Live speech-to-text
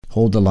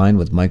Hold the Line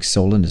with Mike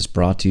Solon is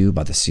brought to you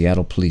by the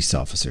Seattle Police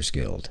Officers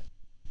Guild,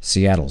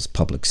 Seattle's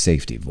public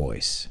safety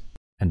voice,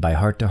 and by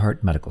Heart to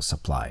Heart Medical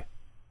Supply.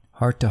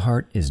 Heart to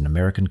Heart is an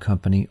American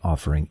company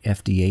offering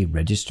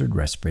FDA-registered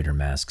respirator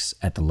masks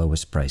at the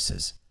lowest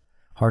prices.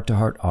 Heart to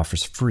Heart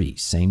offers free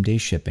same-day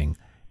shipping,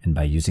 and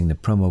by using the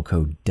promo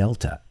code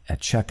DELTA at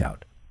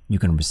checkout, you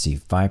can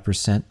receive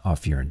 5%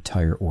 off your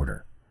entire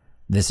order.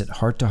 Visit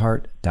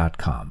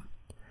hearttoheart.com.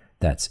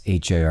 That's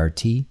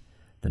HART,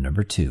 the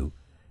number 2,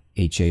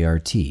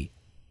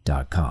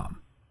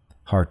 HART.com.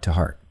 Heart to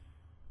Heart,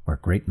 where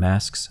great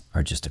masks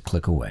are just a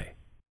click away.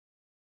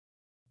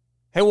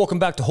 Hey, welcome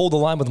back to Hold the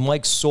Line with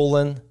Mike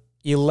Solon.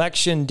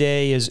 Election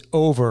day is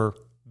over.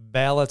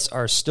 Ballots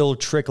are still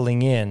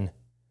trickling in,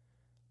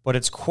 but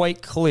it's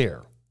quite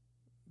clear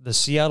the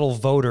Seattle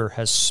voter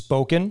has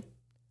spoken,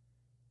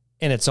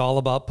 and it's all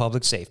about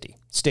public safety.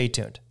 Stay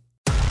tuned.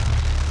 The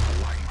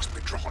line must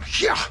be drawn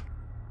here.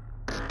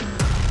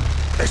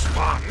 This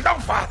far, no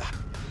farther.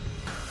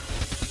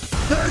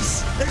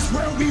 This is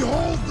where we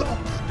hold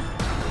them.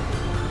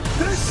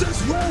 This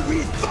is where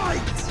we fight.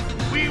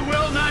 We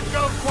will not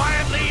go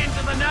quietly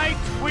into the night.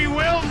 We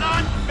will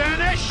not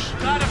vanish.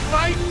 Not a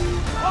fight.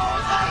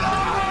 Hold the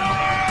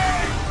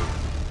line!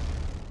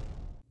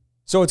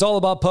 So it's all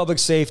about public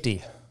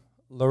safety.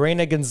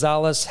 Lorena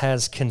Gonzalez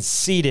has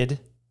conceded,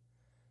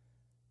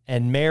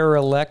 and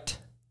Mayor-elect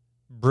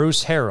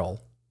Bruce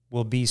Harrell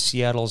will be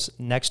Seattle's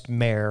next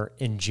mayor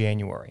in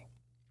January.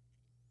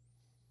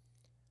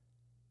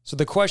 So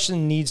the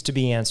question needs to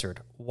be answered.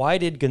 Why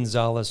did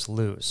Gonzalez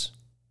lose?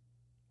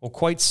 Well,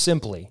 quite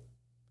simply,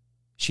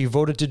 she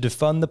voted to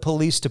defund the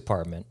police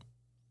department.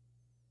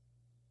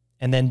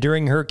 And then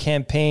during her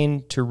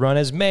campaign to run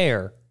as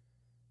mayor,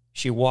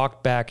 she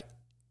walked back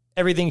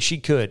everything she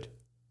could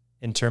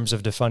in terms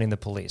of defunding the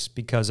police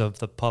because of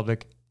the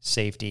public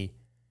safety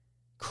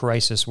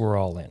crisis we're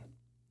all in.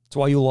 That's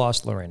why you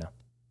lost, Lorena.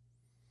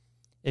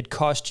 It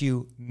cost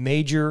you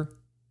major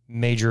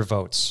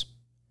votes.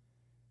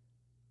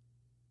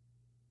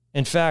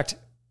 In fact,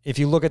 if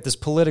you look at this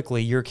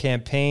politically, your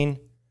campaign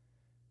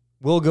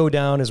will go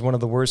down as one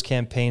of the worst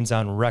campaigns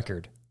on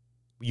record.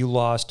 You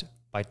lost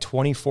by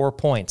 24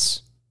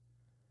 points.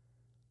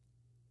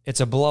 It's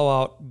a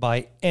blowout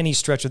by any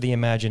stretch of the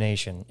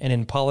imagination. And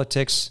in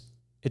politics,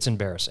 it's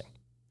embarrassing.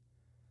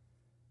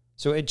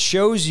 So it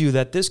shows you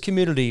that this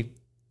community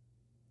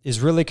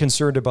is really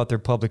concerned about their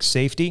public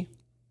safety.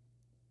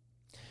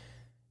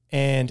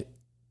 And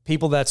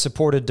people that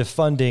supported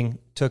defunding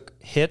took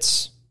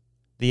hits.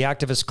 The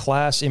activist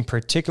class in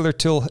particular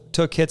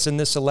took hits in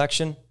this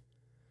election.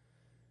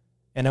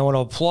 And I want to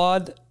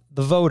applaud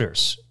the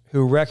voters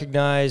who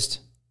recognized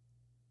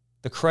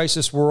the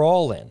crisis we're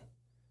all in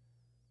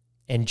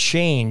and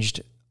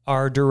changed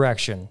our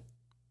direction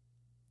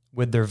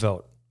with their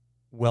vote.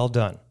 Well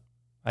done.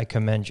 I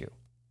commend you.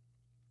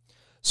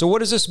 So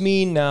what does this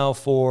mean now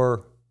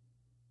for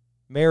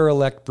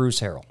Mayor-elect Bruce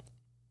Harrell?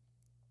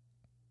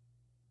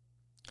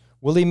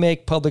 Will he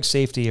make public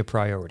safety a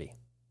priority?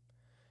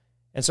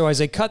 And so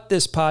as I cut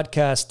this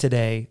podcast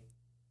today,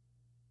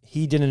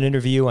 he did an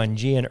interview on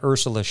Gia and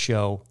Ursula's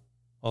show.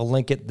 I'll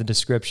link it in the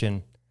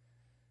description.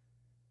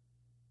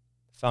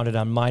 Found it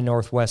on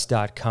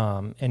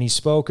mynorthwest.com. And he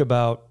spoke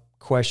about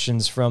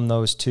questions from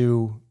those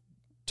two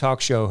talk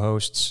show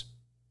hosts.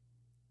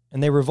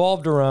 And they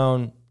revolved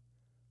around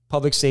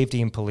public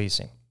safety and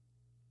policing.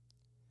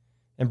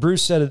 And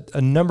Bruce said a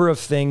number of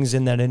things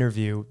in that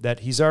interview that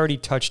he's already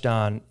touched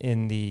on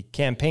in the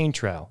campaign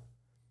trail.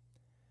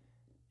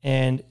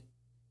 And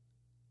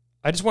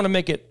I just want to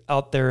make it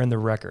out there in the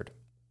record.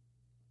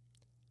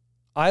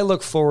 I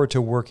look forward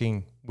to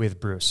working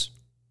with Bruce.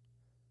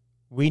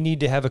 We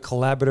need to have a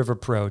collaborative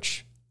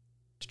approach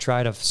to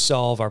try to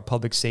solve our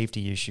public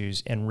safety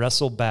issues and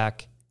wrestle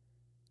back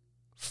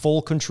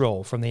full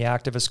control from the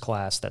activist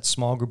class, that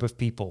small group of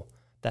people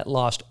that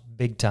lost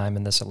big time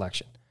in this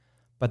election.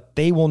 But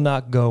they will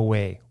not go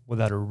away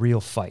without a real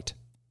fight.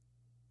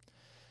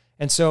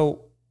 And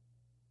so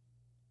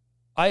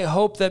I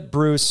hope that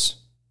Bruce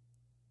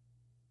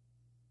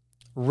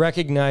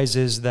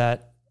recognizes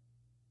that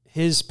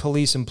his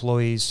police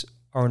employees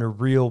are in a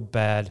real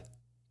bad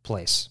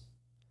place.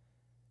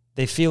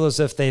 They feel as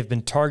if they've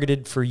been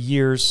targeted for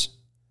years,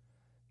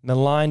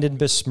 maligned and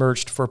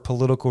besmirched for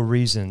political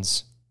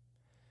reasons.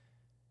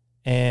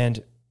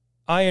 And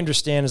I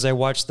understand as I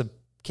watched the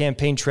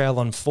campaign trail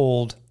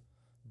unfold,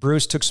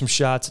 Bruce took some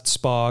shots at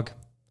Spog,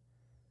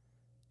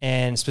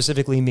 and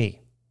specifically me.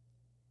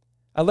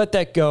 I let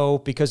that go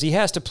because he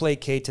has to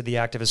placate to the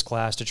activist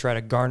class to try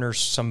to garner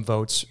some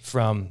votes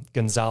from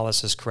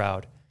Gonzalez's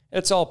crowd.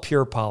 It's all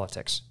pure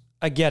politics.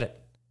 I get it.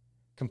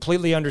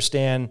 Completely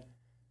understand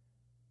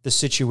the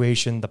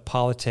situation, the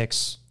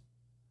politics,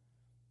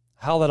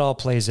 how that all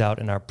plays out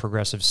in our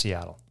progressive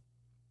Seattle.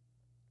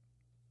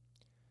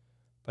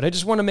 But I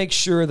just want to make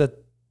sure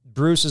that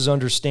Bruce is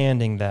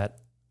understanding that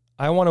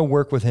I want to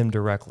work with him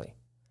directly.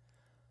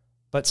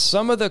 But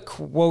some of the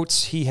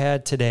quotes he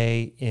had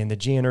today in the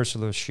Gia and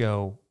Ursula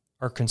show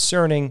are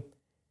concerning,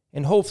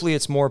 and hopefully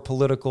it's more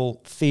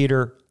political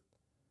theater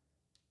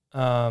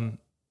and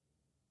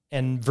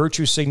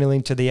virtue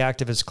signaling to the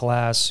activist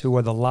class, who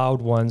are the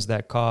loud ones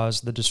that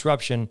cause the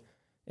disruption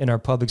in our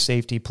public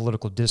safety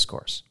political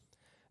discourse.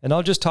 And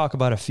I'll just talk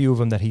about a few of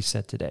them that he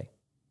said today.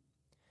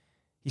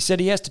 He said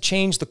he has to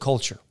change the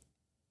culture.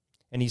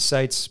 And he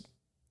cites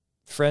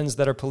friends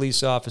that are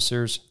police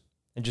officers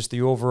and just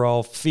the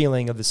overall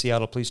feeling of the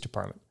Seattle Police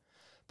Department.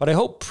 But I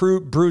hope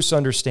Bruce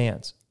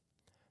understands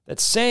that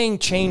saying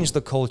change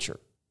the culture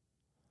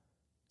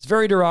is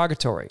very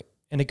derogatory.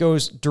 And it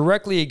goes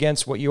directly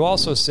against what you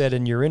also said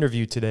in your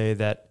interview today,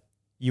 that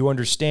you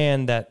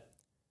understand that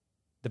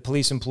the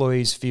police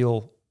employees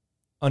feel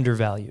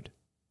undervalued.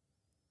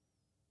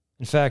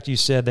 In fact, you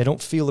said they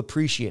don't feel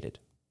appreciated.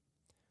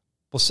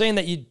 Well, saying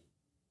that you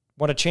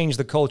want to change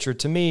the culture,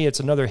 to me, it's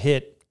another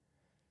hit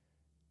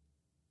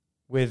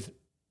with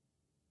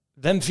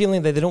them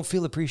feeling that they don't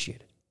feel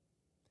appreciated.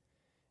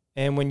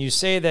 And when you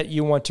say that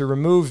you want to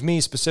remove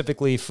me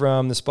specifically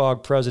from the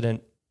SPOG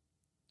president,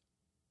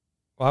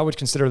 well, I would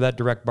consider that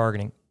direct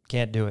bargaining.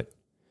 Can't do it.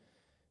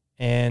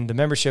 And the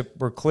membership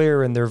were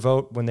clear in their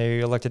vote when they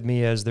elected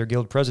me as their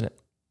guild president.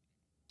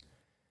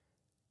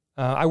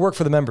 I work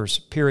for the members,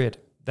 period.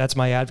 That's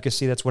my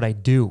advocacy. That's what I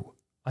do.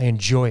 I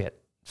enjoy it.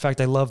 In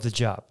fact, I love the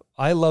job.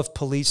 I love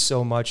police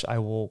so much, I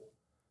will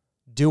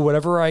do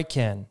whatever I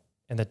can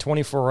in the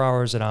 24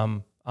 hours that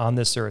I'm on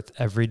this earth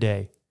every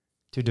day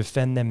to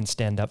defend them and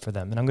stand up for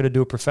them. And I'm going to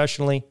do it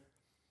professionally,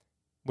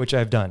 which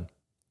I've done.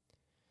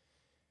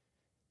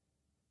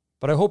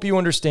 But I hope you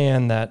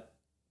understand that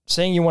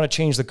saying you want to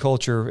change the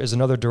culture is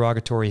another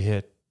derogatory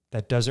hit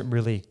that doesn't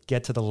really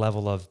get to the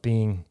level of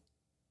being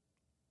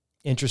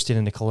interested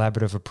in a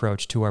collaborative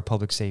approach to our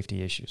public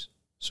safety issues.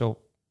 So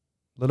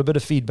a little bit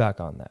of feedback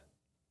on that.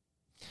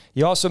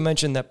 You also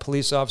mentioned that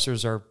police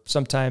officers are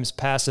sometimes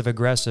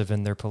passive-aggressive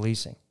in their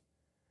policing.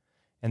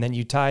 And then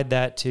you tied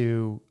that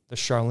to the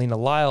Charlena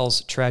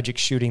Lyles tragic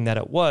shooting that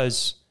it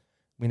was.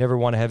 We never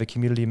want to have a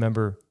community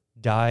member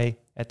die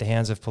at the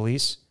hands of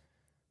police.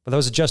 But that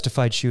was a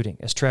justified shooting,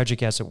 as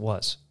tragic as it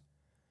was.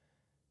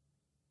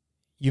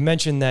 You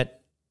mentioned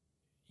that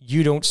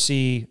you don't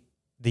see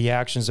the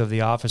actions of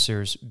the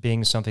officers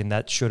being something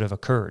that should have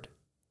occurred,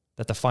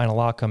 that the final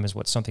outcome is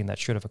something that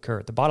should have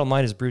occurred. The bottom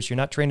line is, Bruce, you're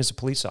not trained as a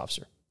police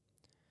officer.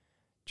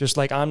 Just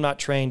like I'm not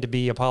trained to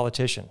be a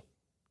politician,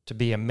 to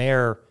be a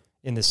mayor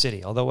in the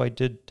city, although I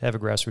did have a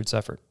grassroots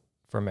effort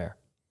for mayor.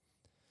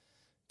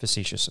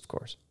 Facetious, of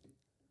course.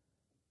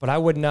 But I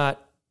would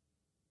not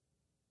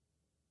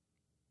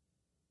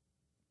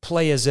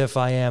play as if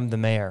I am the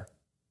mayor.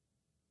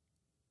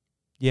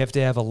 You have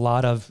to have a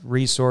lot of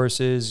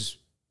resources,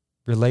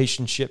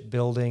 relationship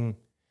building,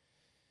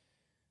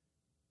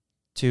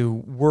 to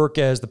work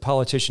as the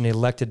politician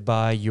elected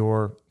by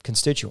your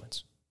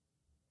constituents.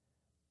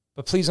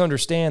 But please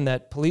understand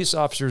that police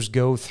officers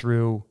go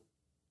through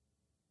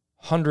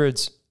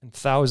hundreds and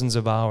thousands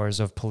of hours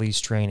of police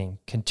training,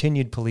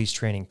 continued police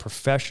training,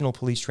 professional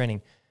police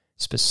training,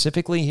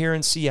 specifically here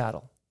in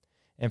Seattle.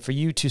 And for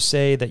you to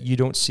say that you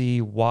don't see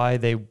why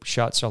they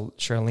shot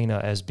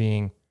Charlena as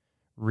being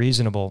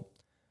reasonable,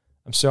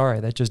 I'm sorry,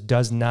 that just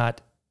does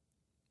not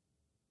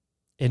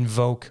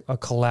invoke a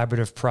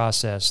collaborative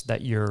process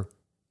that you're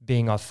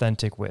being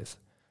authentic with.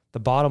 The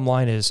bottom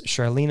line is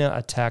Charlena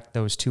attacked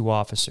those two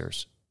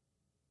officers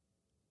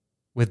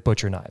with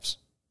butcher knives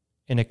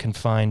in a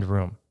confined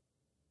room.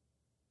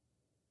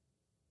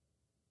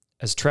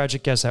 As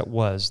tragic as that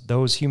was,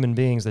 those human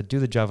beings that do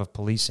the job of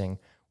policing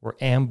were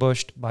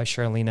ambushed by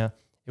Charlena.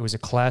 It was a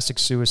classic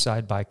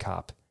suicide by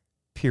cop,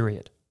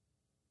 period.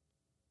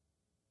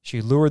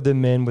 She lured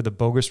them in with a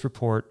bogus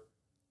report,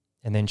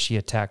 and then she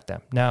attacked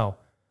them. Now,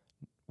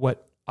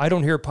 what I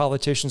don't hear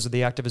politicians of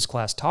the activist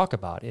class talk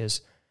about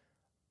is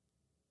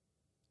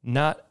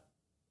not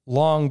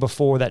long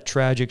before that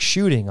tragic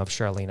shooting of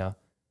Charlena,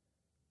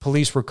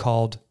 police were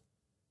called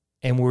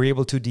and were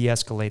able to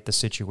de-escalate the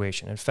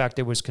situation. In fact,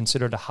 it was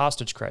considered a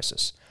hostage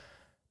crisis.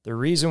 The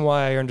reason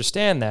why I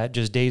understand that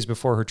just days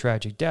before her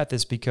tragic death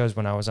is because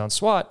when I was on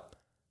SWAT,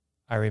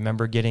 I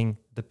remember getting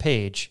the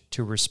page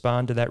to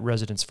respond to that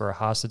residence for a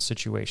hostage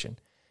situation.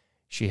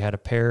 She had a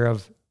pair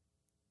of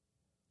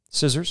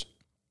scissors,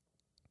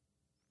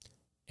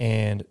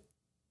 and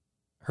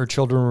her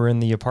children were in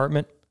the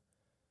apartment.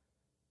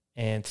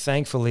 And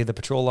thankfully, the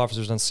patrol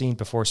officers on scene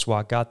before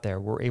SWAT got there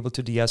were able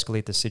to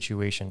de-escalate the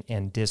situation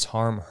and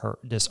disarm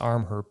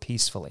her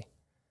peacefully.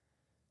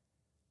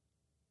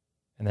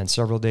 And then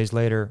several days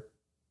later,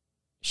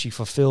 she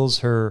fulfills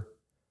her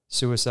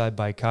suicide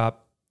by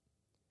cop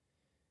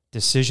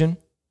decision,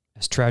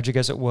 as tragic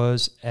as it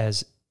was,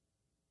 as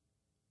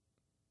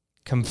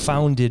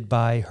confounded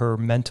by her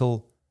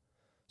mental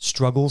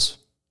struggles,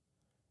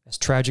 as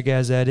tragic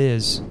as that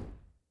is.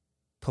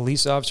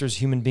 Police officers,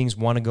 human beings,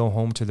 want to go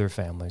home to their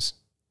families.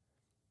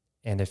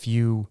 And if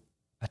you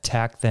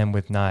attack them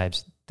with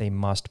knives, they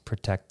must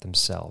protect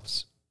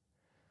themselves.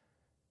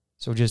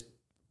 So just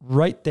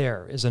right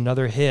there is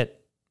another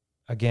hit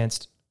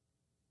against,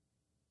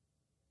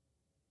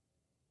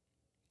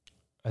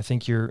 I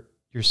think, your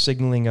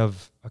signaling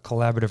of a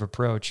collaborative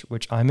approach,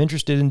 which I'm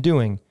interested in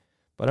doing,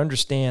 But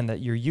understand that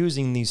you're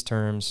using these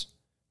terms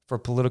for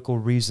political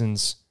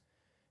reasons,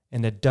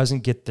 and it doesn't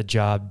get the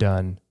job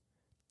done.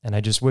 And I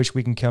just wish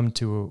we can come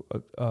to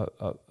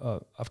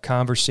a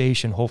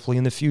conversation, hopefully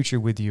in the future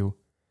with you,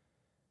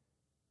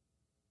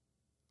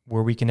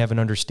 where we can have an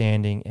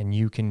understanding and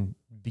you can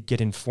get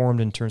informed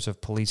in terms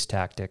of police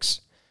tactics.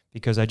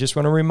 Because I just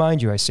want to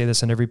remind you, I say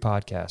this on every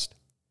podcast,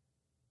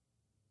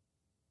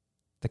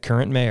 the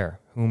current mayor,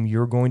 whom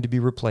you're going to be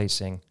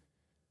replacing,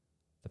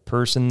 the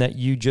person that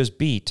you just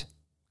beat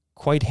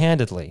quite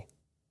handedly,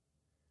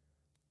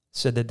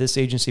 said that this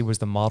agency was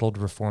the modeled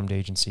reformed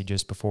agency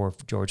just before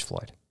George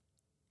Floyd.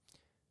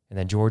 And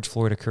then George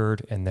Floyd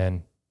occurred, and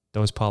then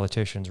those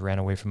politicians ran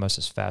away from us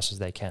as fast as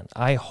they can.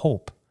 I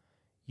hope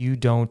you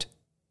don't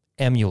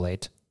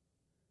emulate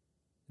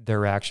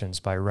their actions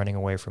by running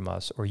away from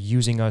us or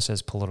using us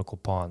as political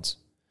pawns.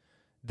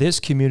 This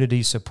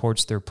community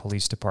supports their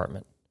police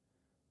department.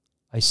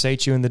 I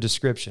cite you in the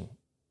description,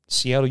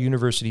 Seattle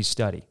University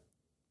study,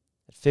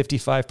 that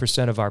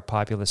 55% of our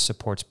populace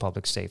supports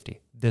public safety,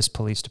 this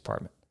police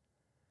department.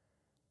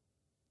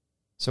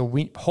 So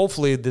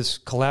hopefully this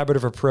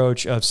collaborative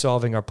approach of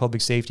solving our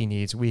public safety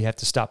needs, we have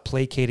to stop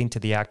placating to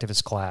the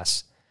activist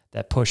class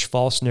that push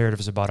false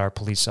narratives about our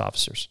police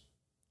officers.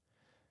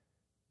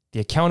 The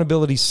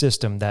accountability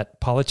system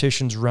that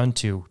politicians run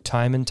to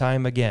time and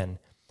time again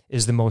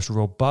is the most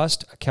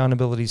robust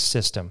accountability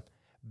system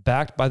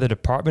backed by the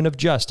Department of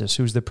Justice,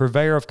 who's the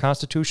purveyor of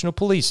constitutional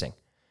policing,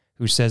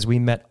 who says we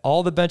met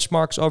all the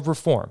benchmarks of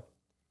reform.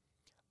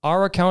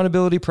 Our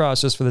accountability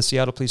process for the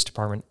Seattle Police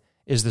Department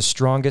is the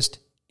strongest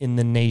in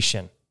the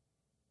nation.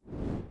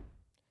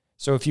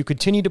 So if you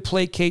continue to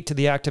placate to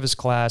the activist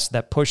class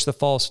that push the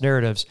false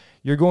narratives,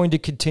 you're going to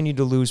continue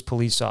to lose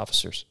police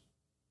officers.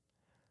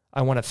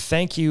 I want to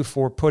thank you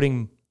for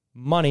putting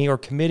money, or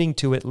committing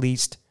to at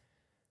least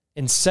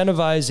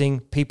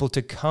incentivizing people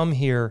to come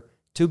here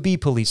to be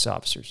police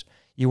officers.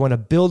 You want to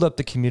build up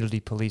the community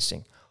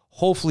policing.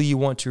 Hopefully you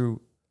want to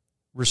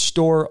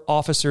restore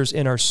officers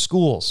in our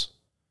schools.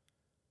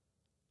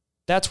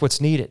 That's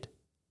what's needed.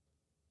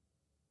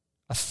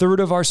 A third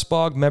of our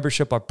SPOG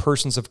membership are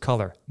persons of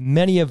color.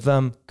 Many of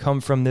them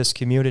come from this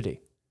community.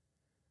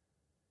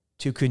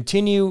 To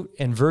continue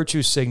and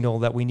virtue signal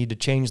that we need to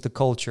change the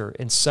culture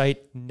and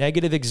cite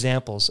negative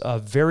examples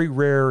of very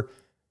rare,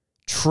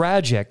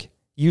 tragic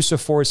use of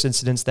force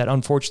incidents that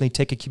unfortunately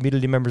take a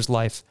community member's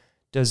life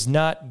does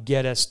not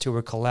get us to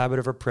a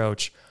collaborative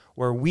approach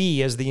where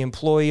we, as the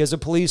employee, as a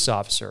police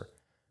officer,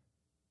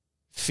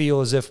 feel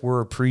as if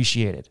we're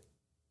appreciated.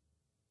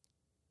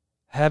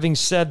 Having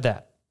said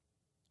that,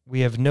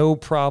 we have no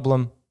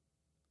problem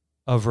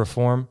of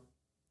reform.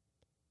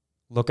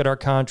 Look at our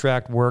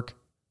contract work,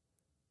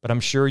 but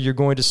I'm sure you're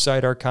going to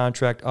cite our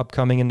contract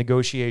upcoming in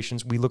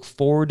negotiations. We look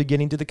forward to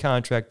getting to the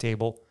contract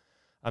table.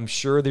 I'm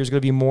sure there's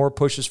going to be more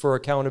pushes for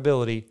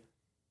accountability.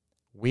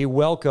 We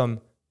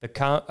welcome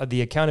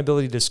the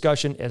accountability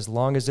discussion as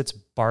long as it's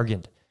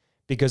bargained.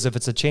 Because if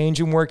it's a change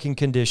in working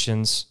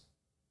conditions,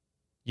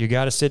 you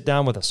got to sit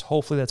down with us.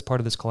 Hopefully that's part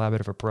of this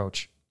collaborative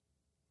approach.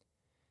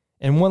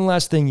 And one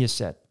last thing you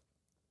said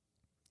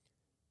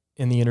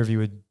in the interview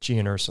with G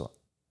and Ursula.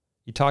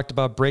 You talked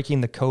about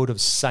breaking the code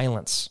of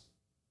silence.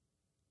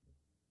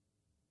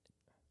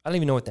 I don't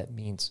even know what that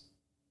means.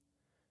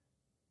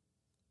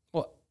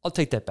 Well, I'll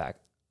take that back.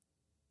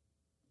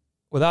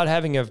 Without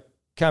having a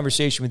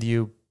conversation with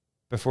you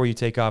before you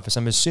take office,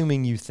 I'm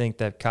assuming you think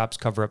that cops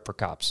cover up for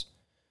cops.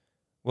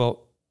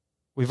 Well,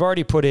 we've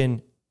already put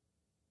in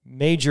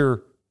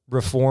major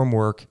reform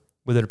work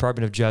with the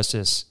Department of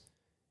Justice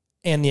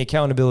and the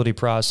accountability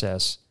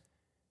process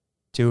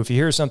to, if you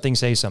hear something,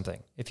 say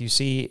something. If you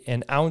see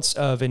an ounce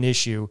of an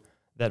issue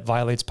that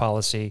violates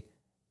policy,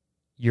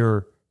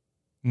 you're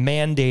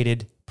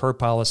mandated per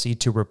policy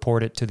to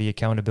report it to the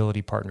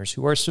accountability partners,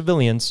 who are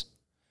civilians,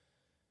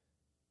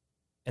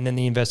 and then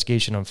the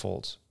investigation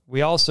unfolds.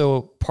 We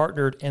also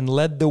partnered and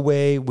led the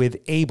way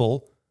with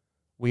ABLE.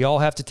 We all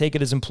have to take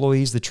it as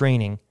employees, the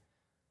training.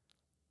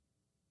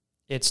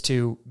 It's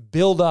to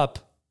build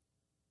up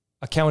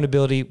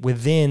accountability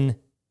within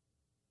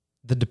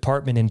the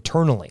department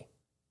internally,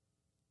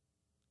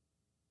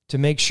 to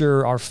make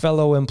sure our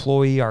fellow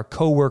employee, our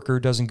coworker,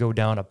 doesn't go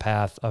down a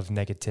path of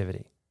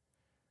negativity.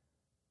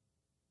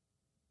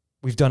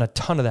 We've done a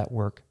ton of that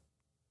work.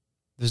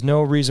 There's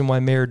no reason why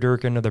Mayor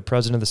Durkin or the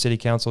president of the city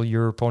council,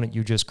 your opponent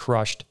you just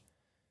crushed,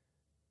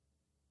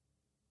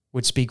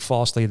 would speak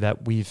falsely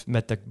that we've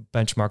met the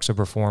benchmarks of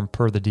reform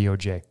per the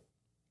DOJ.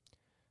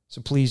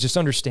 So please just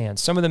understand,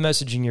 some of the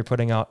messaging you're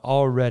putting out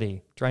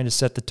already, trying to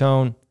set the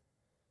tone,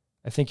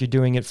 I think you're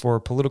doing it for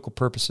political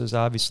purposes,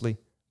 obviously.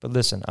 But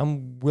listen,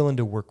 I'm willing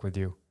to work with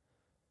you.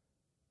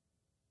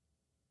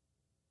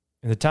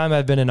 In the time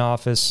I've been in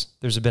office,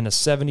 there's been a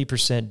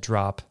 70%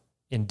 drop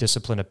in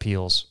discipline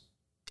appeals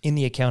in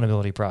the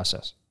accountability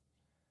process.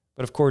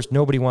 But of course,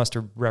 nobody wants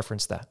to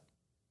reference that.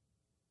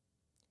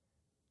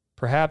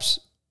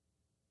 Perhaps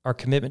our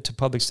commitment to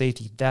public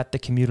safety that the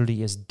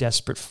community is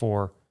desperate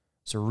for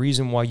is a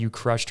reason why you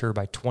crushed her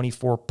by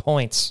 24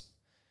 points.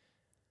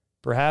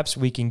 Perhaps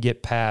we can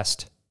get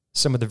past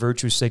some of the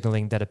virtue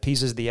signaling that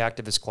appeases the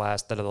activist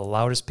class that are the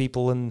loudest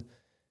people in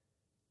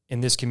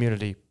this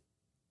community,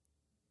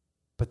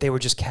 but they were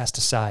just cast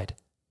aside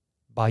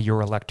by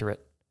your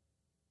electorate.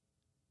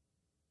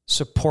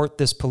 Support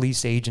this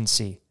police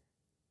agency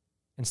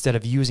instead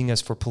of using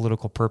us for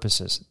political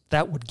purposes.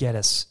 That would get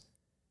us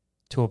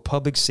to a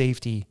public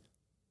safety,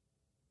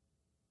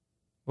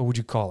 what would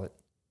you call it?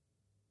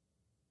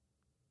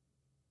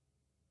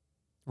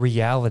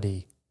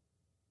 Reality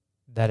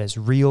that is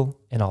real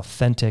and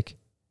authentic,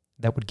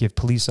 that would give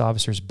police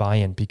officers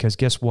buy-in, because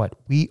guess what?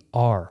 We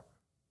are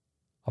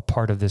a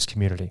part of this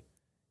community.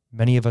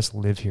 Many of us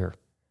live here.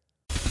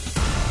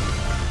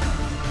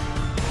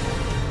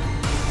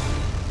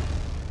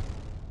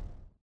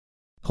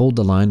 Hold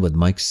the Line with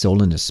Mike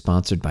Solon is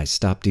sponsored by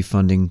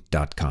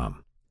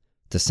StopDefunding.com.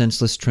 The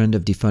senseless trend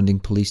of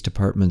defunding police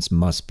departments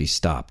must be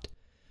stopped.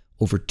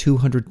 Over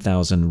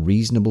 200,000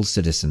 reasonable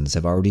citizens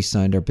have already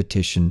signed our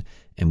petition,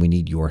 and we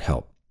need your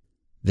help.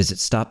 Visit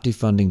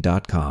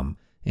StopDefunding.com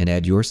and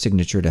add your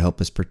signature to help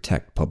us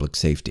protect public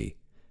safety.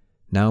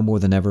 Now more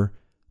than ever,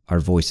 our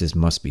voices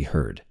must be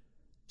heard.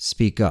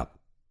 Speak up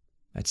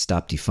at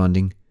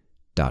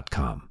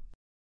StopDefunding.com.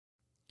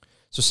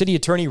 So city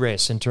attorney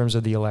race in terms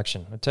of the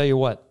election. I'll tell you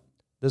what,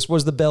 this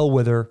was the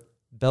bellwether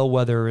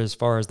as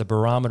far as the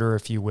barometer,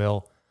 if you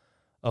will,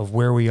 of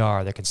where we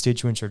are. The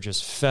constituents are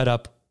just fed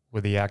up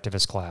with the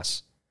activist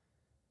class.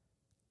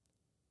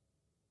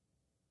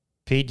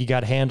 Pete, you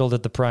got handled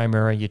at the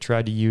primary. You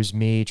tried to use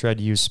me, tried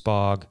to use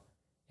Spog,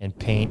 and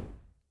paint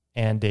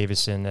Ann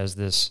Davison as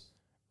this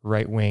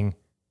right-wing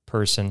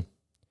person.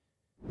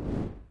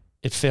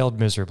 It failed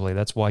miserably.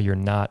 That's why you're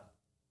not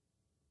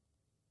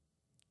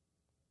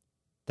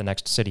the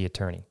next city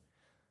attorney.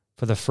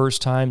 For the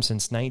first time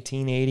since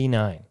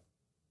 1989,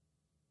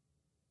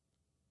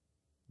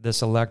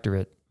 this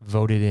electorate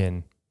voted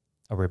in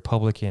a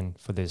Republican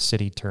for the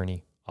city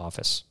attorney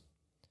office.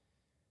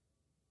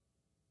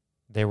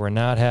 They were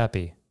not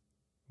happy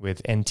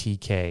with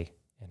NTK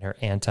and her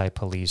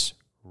anti-police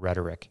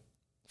rhetoric.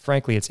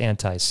 Frankly, it's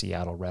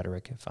anti-Seattle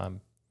rhetoric, if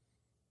I'm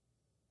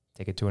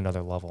take it to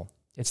another level.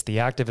 It's the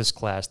activist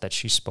class that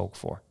she spoke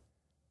for.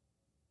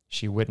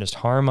 She witnessed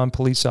harm on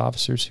police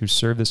officers who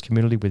serve this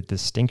community with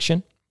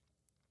distinction.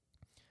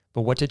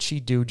 But what did she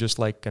do? Just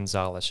like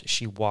Gonzalez,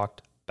 she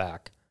walked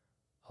back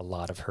a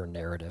lot of her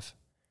narrative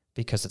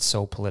because it's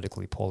so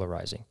politically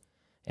polarizing.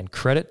 And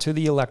credit to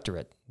the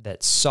electorate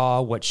that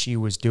saw what she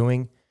was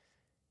doing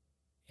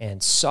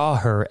and saw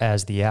her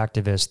as the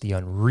activist, the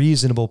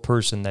unreasonable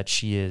person that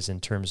she is in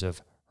terms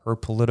of her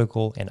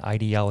political and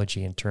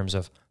ideology in terms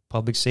of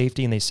public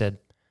safety. And they said,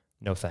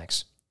 no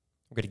thanks.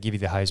 We're going to give you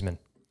the Heisman.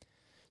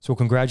 So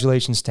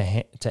congratulations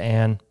to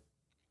Ann.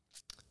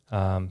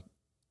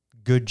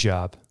 Good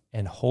job.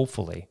 And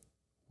hopefully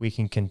we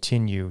can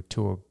continue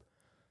to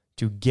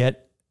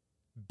get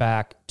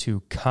back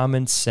to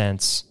common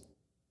sense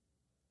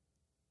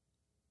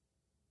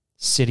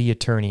city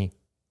attorney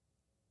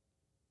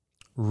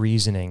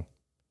reasoning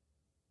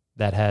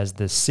that has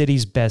the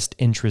city's best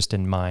interest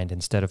in mind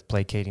instead of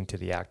placating to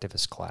the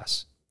activist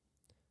class.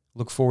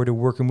 Look forward to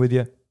working with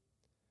you.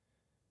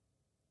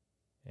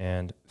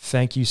 And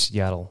thank you,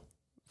 Seattle,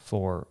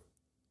 for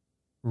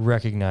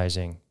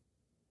recognizing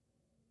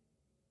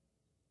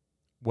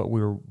what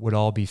we would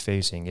all be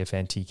facing if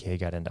NTK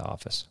got into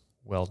office.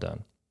 Well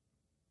done.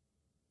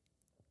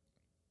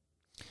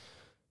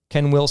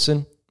 Ken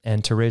Wilson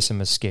and Teresa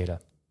Mosqueda,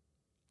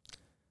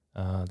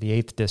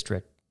 the 8th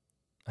District.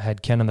 I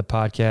had Ken on the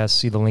podcast.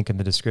 See the link in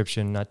the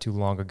description not too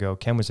long ago.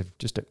 Ken was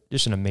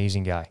just an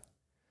amazing guy.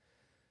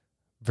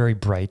 Very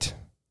bright.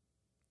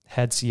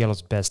 Had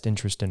Seattle's best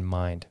interest in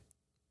mind.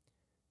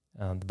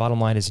 The bottom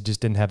line is he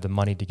just didn't have the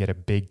money to get a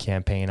big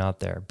campaign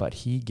out there, but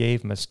he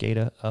gave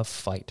Mosqueda a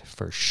fight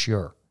for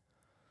sure.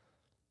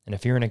 And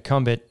if you're an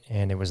incumbent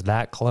and it was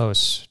that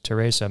close,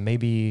 Teresa,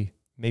 maybe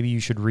you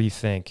should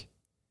rethink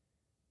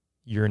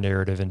your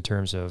narrative in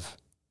terms of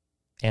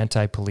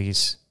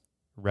anti-police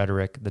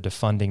rhetoric, the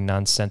defunding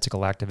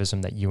nonsensical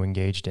activism that you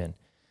engaged in.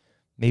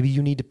 Maybe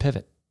you need to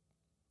pivot.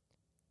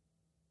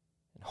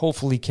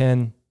 Hopefully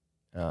Ken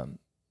can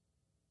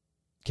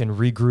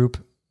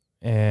regroup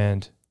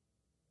and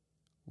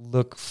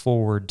look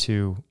forward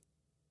to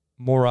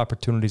more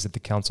opportunities at the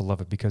council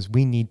level, because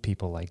we need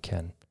people like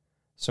Ken,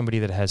 somebody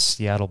that has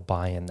Seattle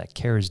buy-in, that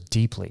cares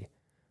deeply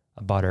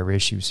about our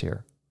issues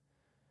here.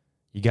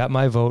 You got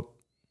my vote,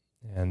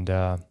 and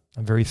I'm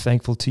very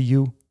thankful to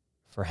you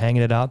for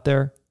hanging it out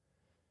there.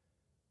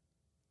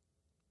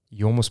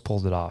 You almost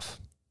pulled it off.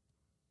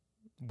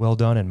 Well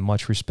done, and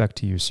much respect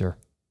to you, sir.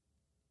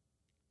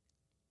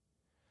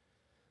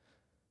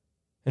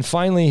 And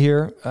finally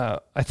here,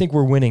 I think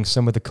we're winning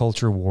some of the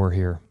culture war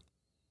here,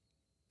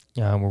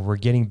 where we're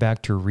getting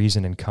back to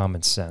reason and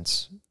common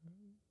sense.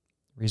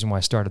 Reason why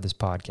I started this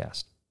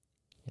podcast.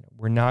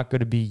 We're not going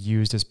to be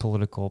used as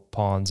political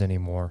pawns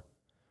anymore.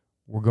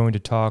 We're going to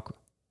talk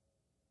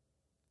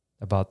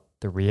about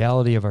the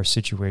reality of our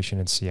situation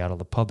in Seattle,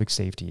 the public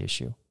safety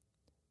issue.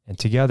 And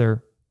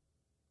together,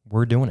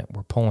 we're doing it.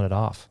 We're pulling it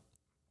off.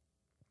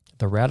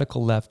 The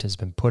radical left has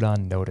been put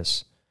on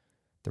notice.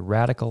 The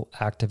radical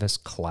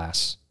activist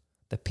class,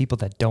 the people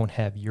that don't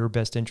have your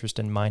best interest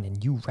in mind,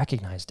 and you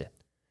recognized it.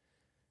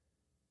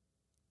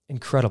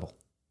 Incredible.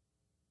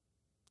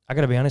 I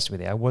got to be honest with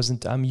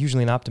you. I'm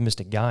usually an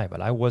optimistic guy,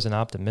 but I wasn't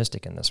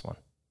optimistic in this one.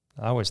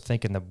 I was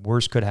thinking the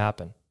worst could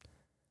happen,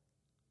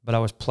 but I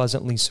was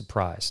pleasantly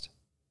surprised.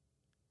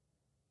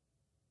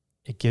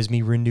 It gives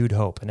me renewed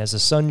hope. And as the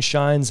sun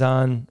shines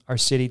on our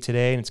city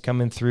today, and it's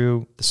coming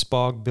through the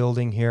Spog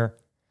building here,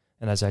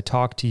 and as I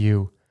talk to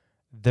you,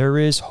 there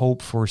is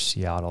hope for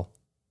Seattle.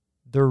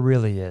 There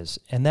really is.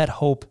 And that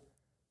hope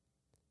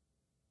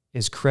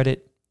is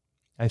credit,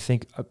 I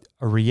think,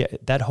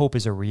 that hope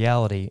is a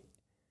reality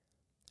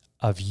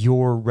of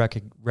your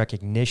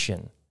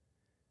recognition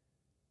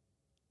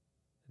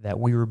that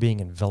we were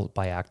being enveloped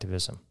by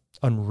activism,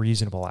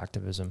 unreasonable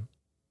activism.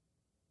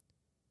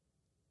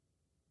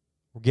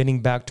 We're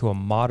getting back to a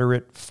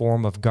moderate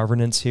form of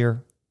governance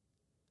here,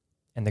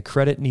 and the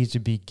credit needs to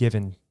be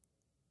given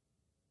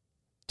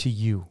to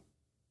you,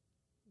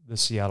 the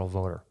Seattle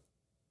voter.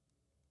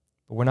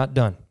 But we're not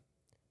done.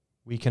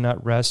 We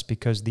cannot rest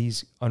because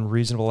these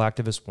unreasonable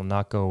activists will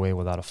not go away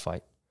without a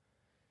fight.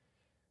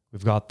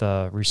 We've got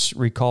the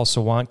Recall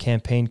Sawant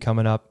campaign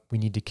coming up. We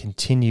need to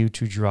continue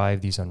to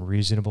drive these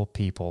unreasonable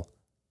people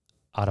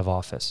out of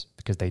office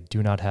because they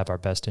do not have our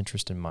best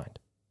interest in mind.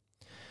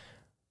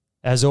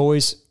 As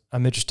always,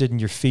 I'm interested in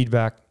your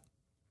feedback.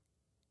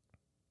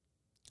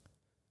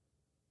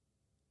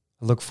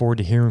 I look forward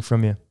to hearing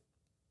from you.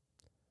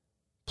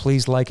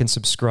 Please like and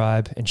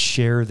subscribe and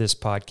share this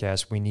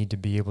podcast. We need to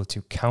be able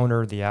to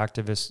counter the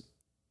activist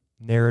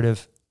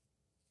narrative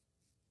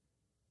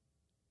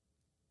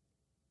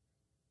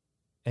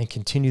and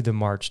continue the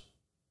march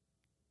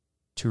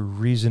to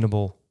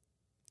reasonable,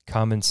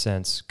 common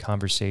sense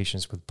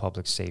conversations with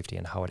public safety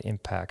and how it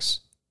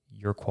impacts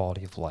your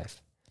quality of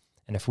life.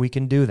 And if we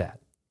can do that,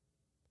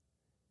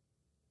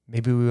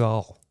 maybe we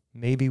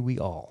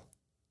all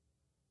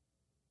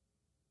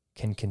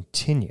can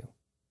continue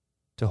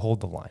to hold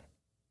the line.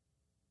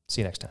 See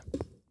you next time.